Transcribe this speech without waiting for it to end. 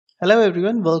Hello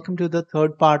everyone, welcome to the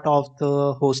third part of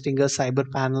the hosting a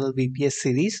CyberPanel VPS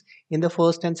series. In the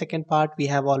first and second part, we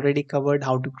have already covered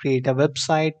how to create a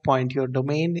website, point your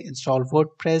domain, install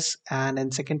WordPress, and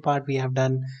in second part, we have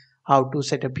done how to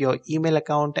set up your email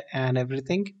account and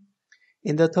everything.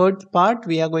 In the third part,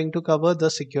 we are going to cover the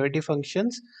security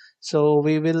functions. So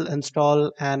we will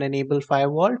install and enable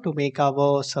Firewall to make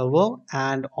our server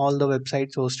and all the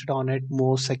websites hosted on it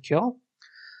more secure.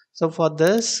 So for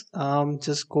this,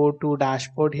 just go to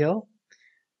dashboard here,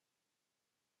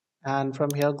 and from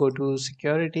here go to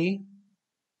security,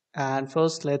 and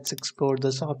first let's explore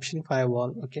this option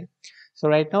firewall. Okay, so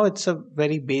right now it's a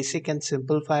very basic and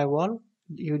simple firewall.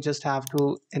 You just have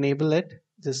to enable it.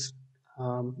 Just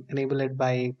enable it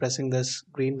by pressing this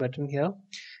green button here,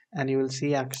 and you will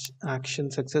see action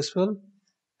successful.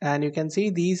 And you can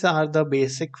see these are the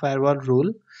basic firewall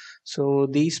rule. So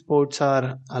these ports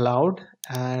are allowed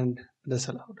and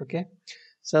disallowed. Okay,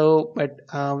 so but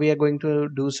we are going to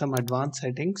do some advanced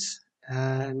settings.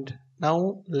 And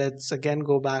now let's again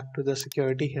go back to the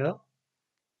security here.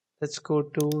 Let's go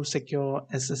to secure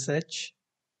SSH.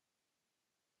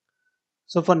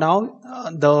 So for now,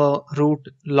 the root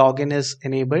login is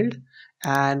enabled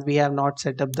and we have not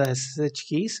set up the SSH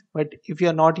keys. But if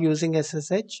you're not using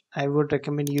SSH, I would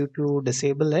recommend you to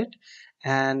disable it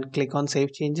and click on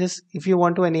save changes. If you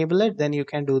want to enable it, then you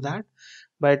can do that.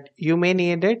 But you may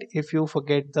need it if you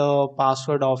forget the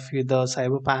password of the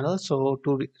CyberPanel. So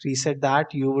to reset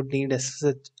that, you would need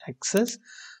SSH access.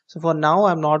 So for now,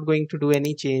 I'm not going to do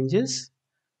any changes,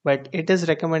 but it is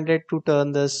recommended to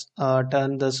turn this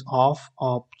off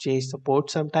or change the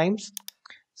port sometimes.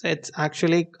 So it's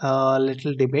actually a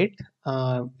little debate.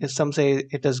 If some say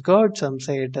it is good, some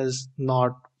say it is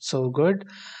not so good,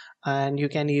 and you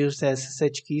can use the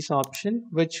SSH keys option,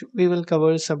 which we will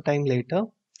cover sometime later.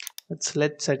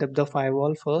 Let's set up the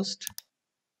firewall first,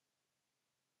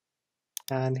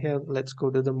 and here let's go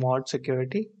to the mod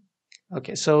security.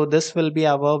 Okay, so this will be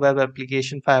our web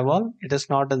application firewall. It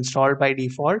is not installed by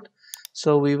default,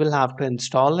 so we will have to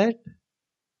install it.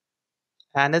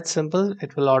 And it's simple,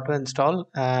 it will auto install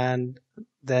and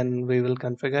then we will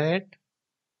configure it.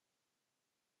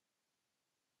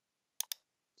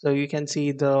 So you can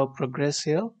see the progress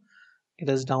here. It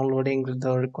is downloading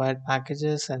the required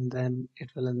packages and then it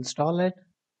will install it.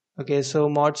 Okay, so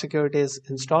mod security is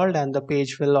installed and the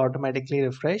page will automatically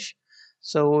refresh.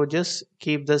 So just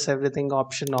keep this everything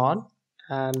option on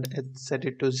and set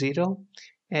it to 0.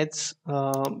 It's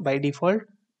by default.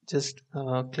 Just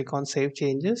click on save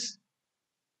changes.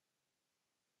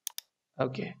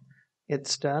 Okay,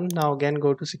 it's done. Now again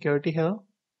go to security here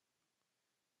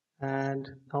and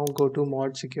now go to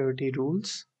mod security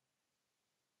rules.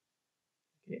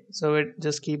 Okay, so it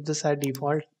just keep this at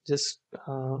default. Just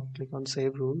click on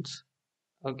save rules.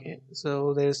 Okay,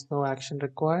 so there's no action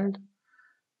required.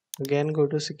 Again go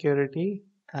to security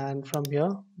and from here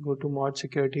go to mod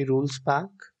security rules pack.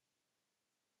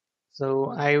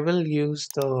 So I will use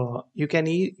you can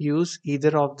use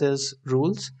either of these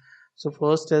rules. So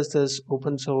first is this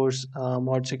open source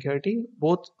mod security.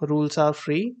 Both rules are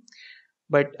free.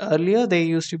 But earlier there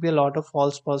used to be a lot of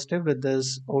false positive with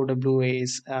this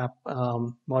OWA's app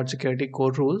mod security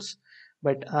core rules.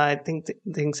 But I think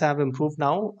things have improved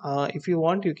now. If you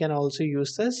want, you can also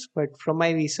use this. But from my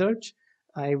research,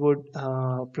 I would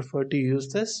prefer to use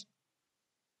this.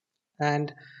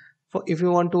 And if you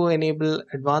want to enable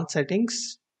advanced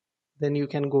settings, then you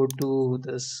can go to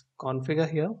this configure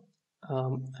here.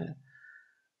 Um,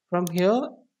 from here,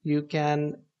 you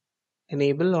can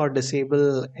enable or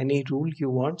disable any rule you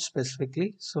want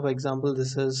specifically. So for example,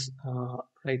 this is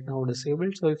right now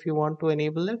disabled. So if you want to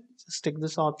enable it, just tick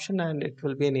this option and it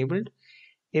will be enabled.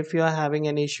 If you are having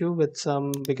an issue with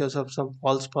because of some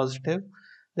false positive,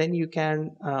 then you can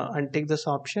untick this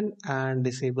option and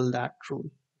disable that rule.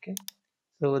 Okay,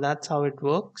 so that's how it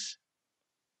works.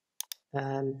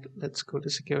 And let's go to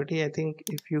security. I think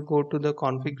if you go to the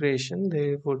configuration,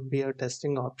 there would be a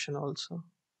testing option also.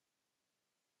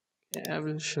 Yeah, I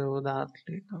will show that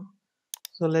later.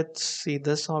 So let's see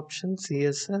this option,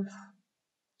 CSF.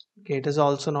 Okay, it is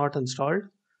also not installed.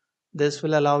 This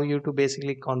will allow you to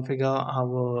basically configure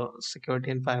our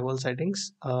security and firewall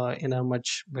settings in a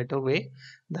much better way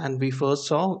than we first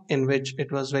saw, in which it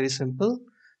was very simple.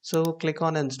 So click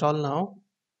on install now.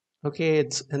 Okay,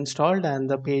 it's installed and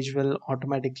the page will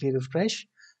automatically refresh.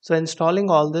 So installing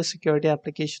all the security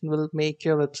application will make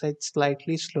your website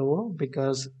slightly slower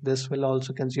because this will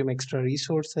also consume extra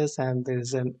resources and there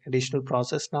is an additional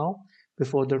process now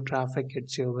before the traffic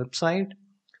hits your website.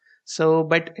 So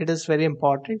but it is very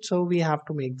important, so we have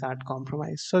to make that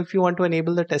compromise. So if you want to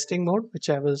enable the testing mode, which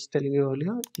I was telling you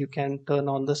earlier, you can turn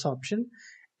on this option,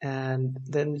 and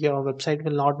then your website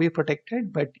will not be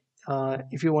protected. But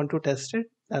if you want to test it,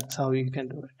 that's how you can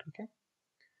do it. Okay,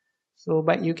 so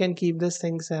but you can keep these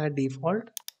things default,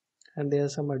 and there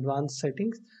are some advanced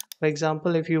settings. For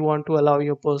example, if you want to allow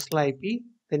your personal IP,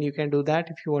 then you can do that.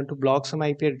 If you want to block some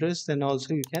IP address, then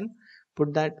also you can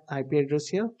put that IP address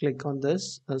here, click on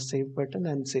this save button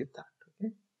and save that.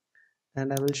 Okay,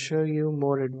 and I will show you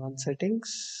more advanced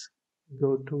settings.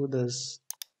 Go to this.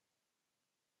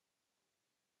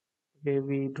 Okay,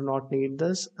 we do not need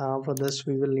this. For this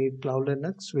we will need Cloud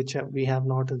Linux, which we have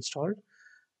not installed.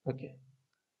 Okay,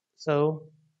 so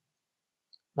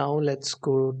now let's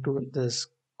go to this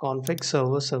config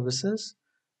server services.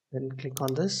 Then click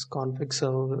on this config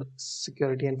server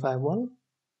security and firewall.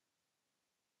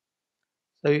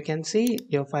 So you can see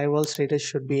your firewall status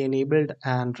should be enabled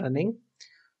and running.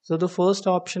 So the first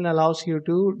option allows you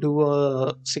to do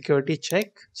a security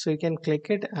check. So you can click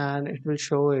it and it will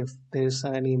show if there's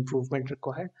any improvement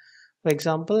required. For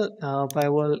example,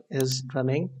 firewall is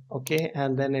running, okay,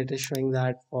 and then it is showing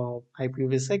that for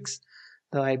IPv6,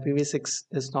 the IPv6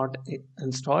 is not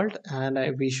installed, and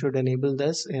we should enable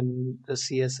this in the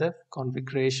CSF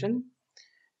configuration.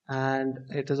 And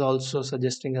it is also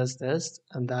suggesting us this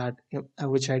and that,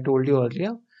 which I told you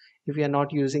earlier. If you are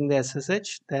not using the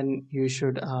SSH, then you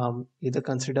should either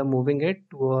consider moving it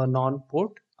to a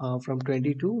non-port from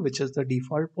 22, which is the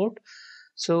default port.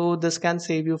 So this can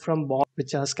save you from bots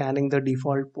which are scanning the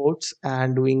default ports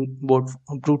and doing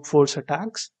brute force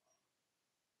attacks.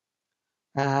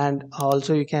 And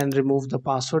also you can remove the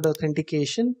password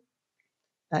authentication.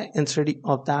 Instead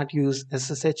of that, use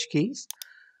SSH keys.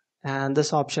 And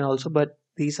this option also, but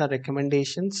these are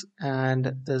recommendations,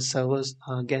 and the servers,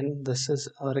 again, this is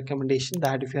a recommendation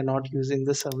that if you're not using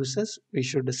the services, we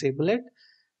should disable it.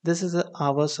 This is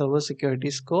our server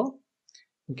security score.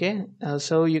 Okay,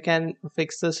 so you can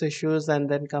fix these issues and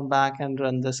then come back and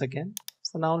run this again.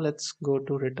 So now let's go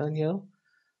to return here.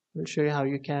 We'll show you how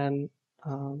you can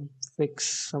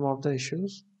fix some of the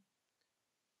issues.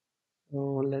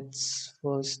 So let's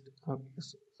first,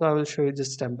 so I will show you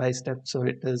just step by step so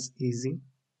it is easy.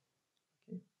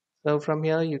 So from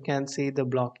here you can see the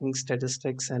blocking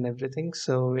statistics and everything.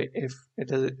 So if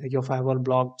it is your firewall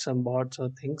blocked some bots or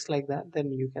things like that,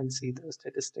 then you can see the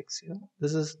statistics here.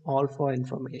 This is all for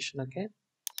information. Okay,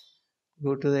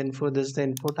 go to the info. This is the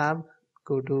info tab.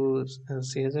 Go to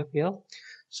CSF here.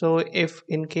 So if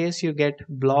in case you get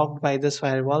blocked by this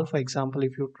firewall, for example,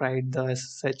 if you tried the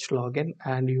SSH login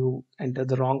and you enter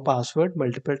the wrong password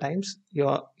multiple times, you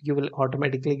will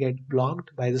automatically get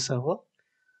blocked by the server.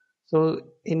 So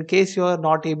in case you are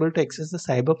not able to access the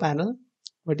CyberPanel,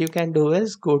 what you can do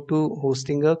is go to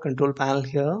hosting a control panel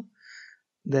here,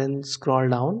 then scroll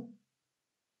down,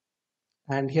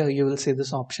 and here you will see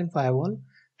this option firewall.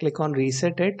 Click on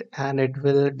reset it and it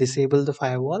will disable the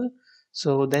firewall.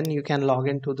 So then you can log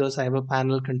into the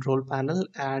CyberPanel control panel,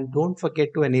 and don't forget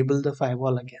to enable the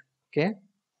firewall again. Okay,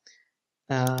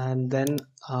 and then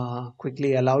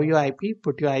quickly allow your IP,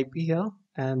 put your IP here,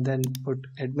 and then put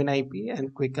admin IP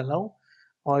and quick allow.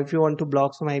 Or if you want to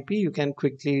block some IP, you can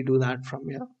quickly do that from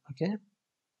here. Okay,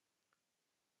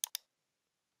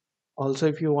 also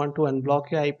if you want to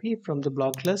unblock your IP from the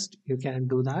block list, you can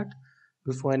do that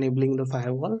before enabling the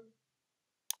firewall.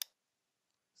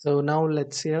 So now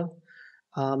let's see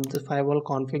the firewall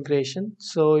configuration.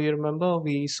 So you remember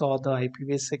we saw the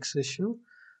IPv6 issue,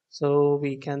 so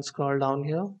we can scroll down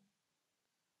here.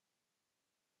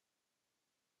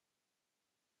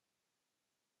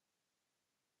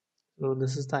 So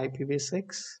this is the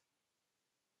IPv6.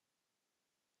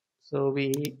 So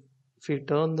if we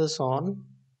turn this on,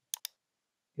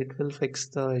 it will fix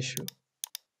the issue.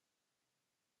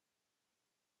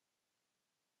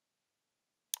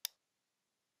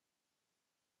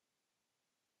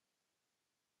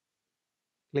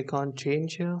 Click on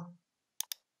change here,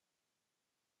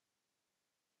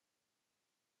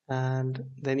 and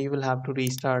then you will have to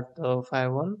restart the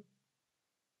firewall.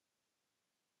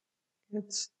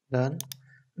 It's done.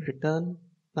 Return.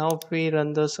 Now if we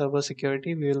run the server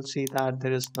security, we will see that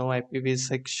there is no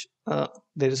IPv6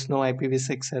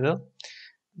 error.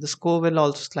 The score will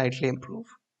also slightly improve.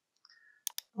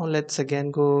 Now let's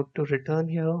again go to return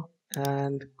here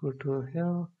and go to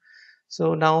here.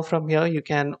 So now from here you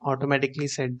can automatically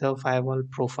set the firewall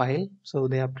profile. So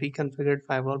they are pre-configured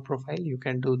firewall profile. You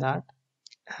can do that,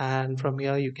 and from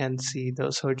here you can see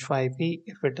the search for IP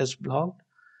if it is blocked.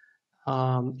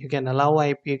 You can allow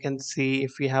IP. You can see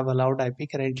if we have allowed IP.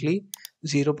 Currently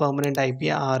 0 permanent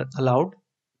IP are allowed.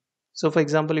 So for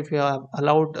example, if you have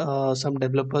allowed some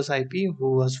developers IP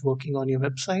who was working on your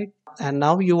website, and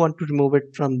now you want to remove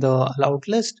it from the allowed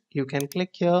list, you can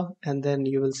click here and then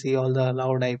you will see all the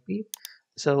allowed IP.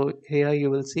 So here you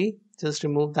will see, just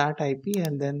remove that IP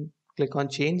and then click on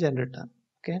change and return.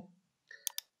 Okay.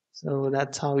 So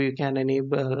that's how you can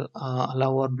enable,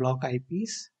 allow or block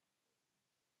IPs.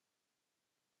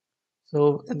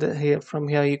 So from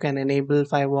here you can enable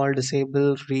firewall,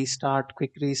 disable, restart,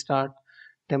 quick restart,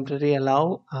 temporary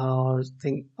allow, or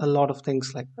a lot of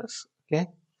things like this. Okay.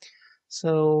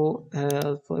 So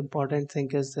for important thing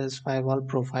is this firewall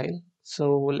profile.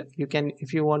 So you can,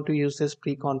 if you want to use this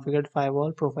pre-configured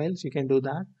firewall profiles, you can do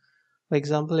that. For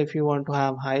example, if you want to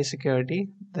have high security,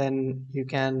 then you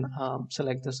can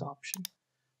select this option,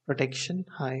 protection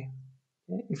high.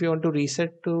 Okay. If you want to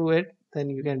reset to it, then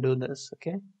you can do this.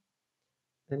 Okay.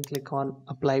 Then click on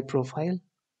apply profile.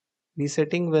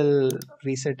 Resetting will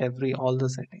reset all the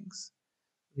settings.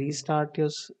 Restart your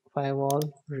firewall,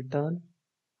 return,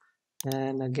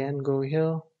 and again go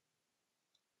here.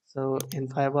 So in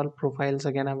firewall profiles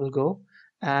again I will go,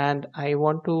 and I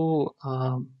want to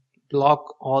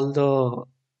block all the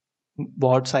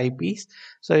bots IPs.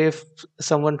 So if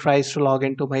someone tries to log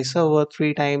into my server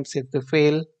 3 times, if they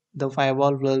fail, the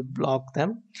firewall will block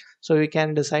them. So you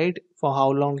can decide for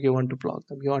how long you want to block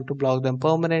them. You want to block them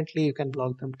permanently, you can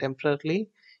block them temporarily.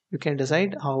 You can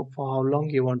decide for how long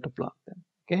you want to block them.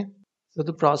 Okay. So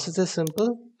the process is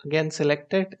simple. Again,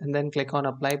 select it and then click on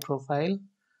apply profile.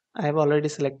 I have already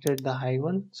selected the high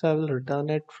one, so I will return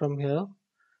it from here.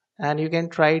 And you can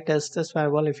try test this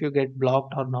firewall if you get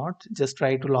blocked or not. Just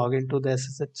try to log into the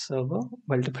SSH server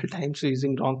multiple times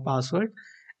using wrong password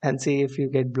and see if you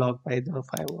get blocked by the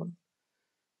firewall.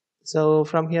 So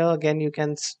from here again you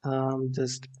can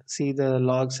just see the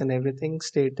logs and everything,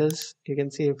 status. You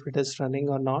can see if it is running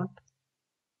or not.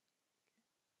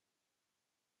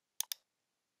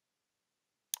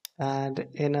 And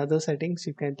in other settings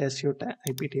you can test your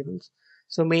IP tables.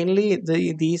 So mainly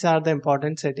these are the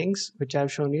important settings which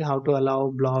I've shown you, how to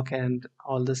allow, block, and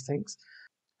all these things.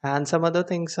 And some other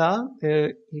things are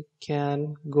you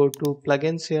can go to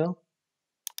plugins here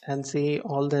and see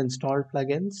all the installed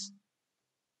plugins.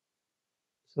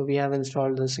 So we have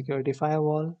installed the security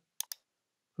firewall.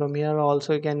 From here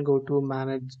also you can go to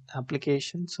manage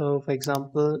applications. So for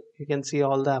example, you can see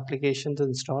all the applications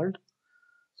installed.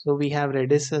 So we have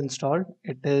Redis installed.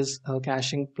 It is a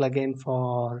caching plugin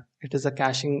for, it is a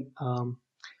caching,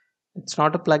 it's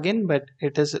not a plugin, but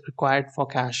it is required for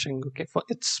caching. Okay, for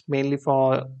it's mainly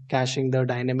for caching the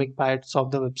dynamic parts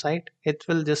of the website. It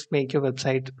will just make your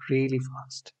website really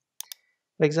fast.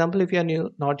 For example, if you are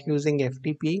not using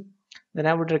FTP, then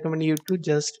I would recommend you to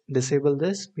just disable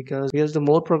this, because the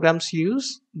more programs you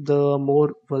use, the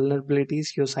more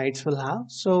vulnerabilities your sites will have.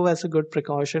 So as a good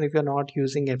precaution, if you're not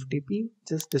using FTP,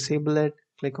 just disable it,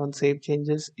 click on save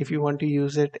changes. If you want to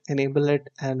use it, enable it,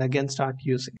 and again start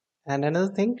using. And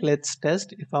another thing, let's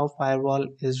test if our firewall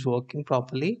is working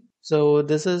properly. So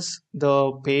this is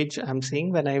the page I'm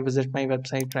seeing when I visit my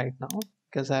website right now,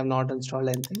 because I have not installed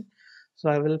anything. So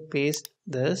I will paste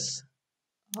this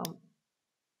um,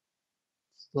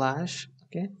 slash,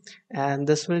 okay, and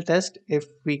this will test. If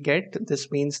we get, this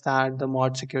means that the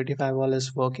mod security firewall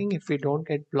is working. If we don't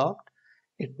get blocked,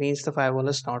 it means the firewall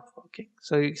is not working.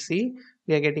 So you see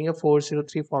we are getting a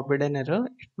 403 forbidden error.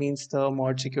 It means the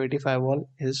mod security firewall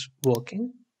is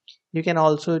working. You can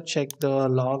also check the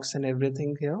logs and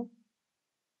everything here.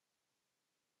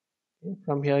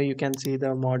 From here you can see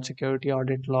the mod security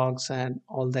audit logs and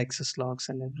all the access logs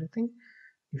and everything,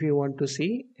 if you want to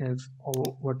see if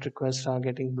what requests are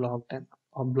getting blocked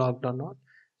or blocked or not.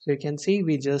 So you can see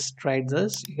we just tried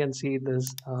this. You can see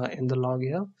this in the log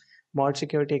here. Mod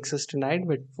security access denied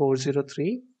with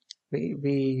 403.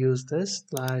 We use this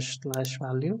slash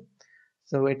value.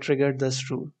 So it triggered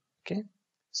this rule. Okay.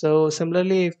 So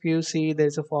similarly, if you see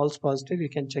there's a false positive, you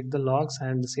can check the logs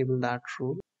and disable that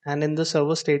rule. And in the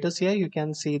server status here, you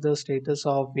can see the status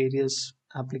of various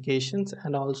applications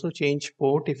and also change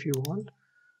port if you want.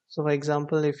 So for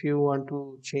example, if you want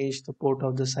to change the port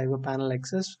of the CyberPanel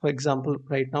access, for example,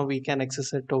 right now we can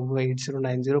access it over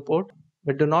 8090 port,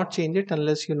 but do not change it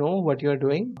unless you know what you are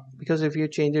doing, because if you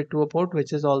change it to a port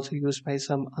which is also used by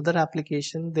some other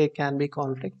application, there can be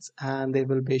conflicts and there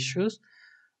will be issues.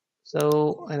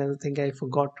 So another thing I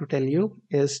forgot to tell you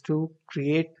is to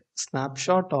create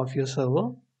snapshot of your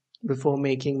server before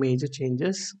making major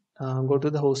changes. Go to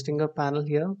the hosting panel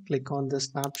here, click on the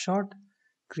snapshot,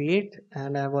 create,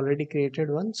 and I've already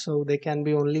created one. So there can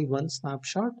be only one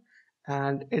snapshot,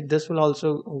 and this will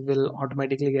also will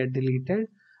automatically get deleted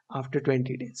after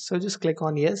 20 days. So just click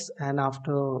on yes, and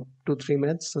after 2-3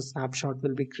 minutes the snapshot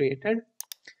will be created.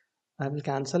 I will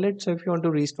cancel it. So if you want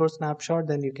to restore snapshot,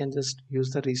 then you can just use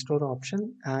the restore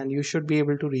option, and you should be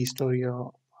able to restore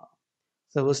your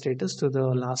server status to the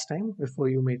last time before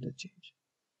you made the change.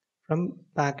 From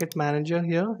packet manager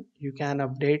here, you can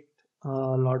update a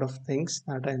lot of things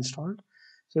that are installed.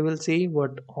 So we'll see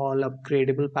what all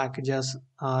upgradable packages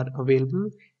are available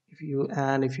if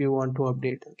you want to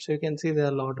update them. So you can see there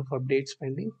are a lot of updates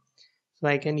pending. So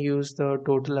I can use the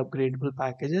total upgradable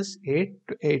packages 8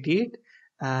 to 88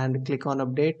 and click on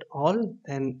update all,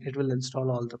 and it will install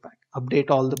all the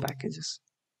update all the packages.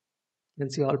 You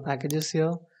can see all packages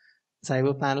here,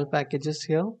 CyberPanel packages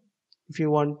here. If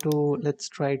you want to, let's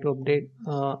try to update.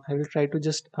 I will try to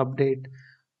just update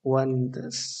one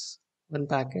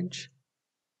package.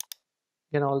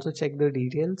 You can also check the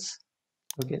details.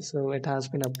 Okay, so it has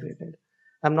been upgraded.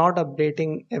 I'm not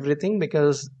updating everything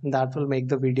because that will make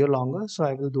the video longer, so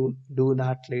I will do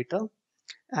that later.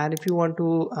 And if you want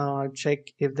to check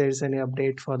if there's any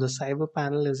update for the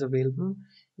CyberPanel is available,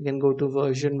 you can go to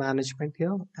version management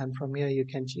here, and from here you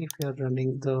can see if you're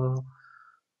running the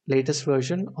latest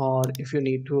version or if you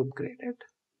need to upgrade it.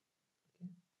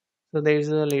 So there is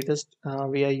a latest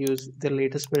we are use the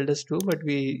latest build is 2, but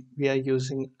we are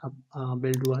using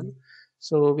build 1,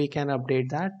 so we can update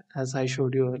that as I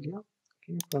showed you earlier.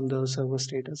 Okay, from the server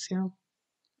status here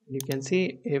you can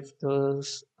see if the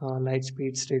light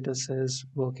speed status is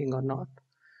working or not.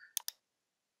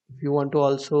 If you want to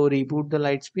also reboot the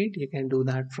light speed, you can do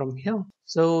that from here.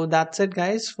 So that's it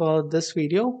guys for this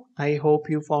video. I hope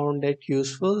you found it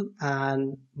useful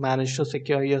and managed to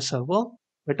secure your server.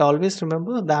 But always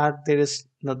remember that there is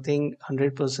nothing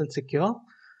 100% secure.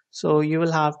 So you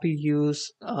will have to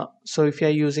use, so if you are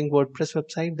using WordPress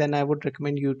website, then I would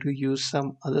recommend you to use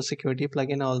some other security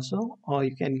plugin also, or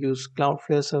you can use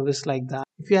Cloudflare service like that.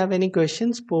 If you have any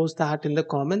questions, post that in the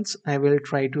comments. I will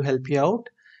try to help you out.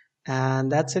 And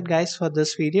that's it guys for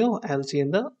this video. I'll see you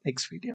in the next video.